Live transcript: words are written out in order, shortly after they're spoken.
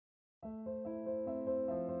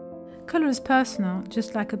Colour is personal,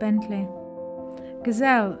 just like a Bentley.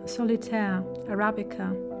 Gazelle, Solitaire,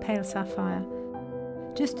 Arabica, Pale Sapphire.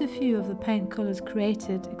 Just a few of the paint colours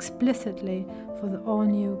created explicitly for the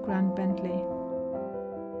all-new Grand Bentley.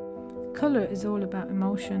 Colour is all about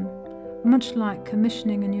emotion. Much like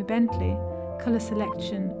commissioning a new Bentley, colour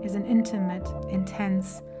selection is an intimate,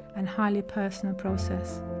 intense, and highly personal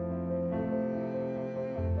process.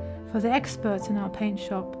 For the experts in our paint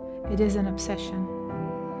shop, it is an obsession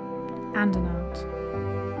and an art.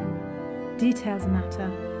 Details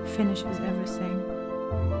matter, finish is everything.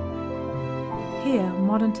 Here,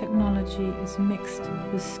 modern technology is mixed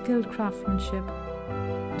with skilled craftsmanship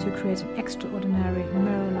to create an extraordinary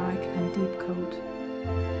mirror-like and deep coat.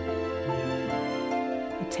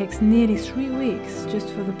 It takes nearly 3 weeks just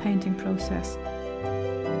for the painting process,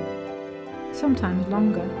 sometimes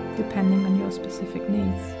longer, depending on your specific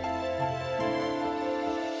needs.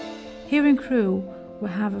 Here in Crewe, we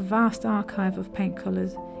have a vast archive of paint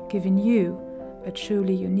colours, giving you a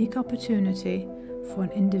truly unique opportunity for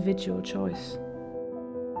an individual choice.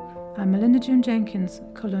 I'm Melinda June Jenkins,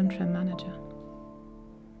 Colour and Trend Manager.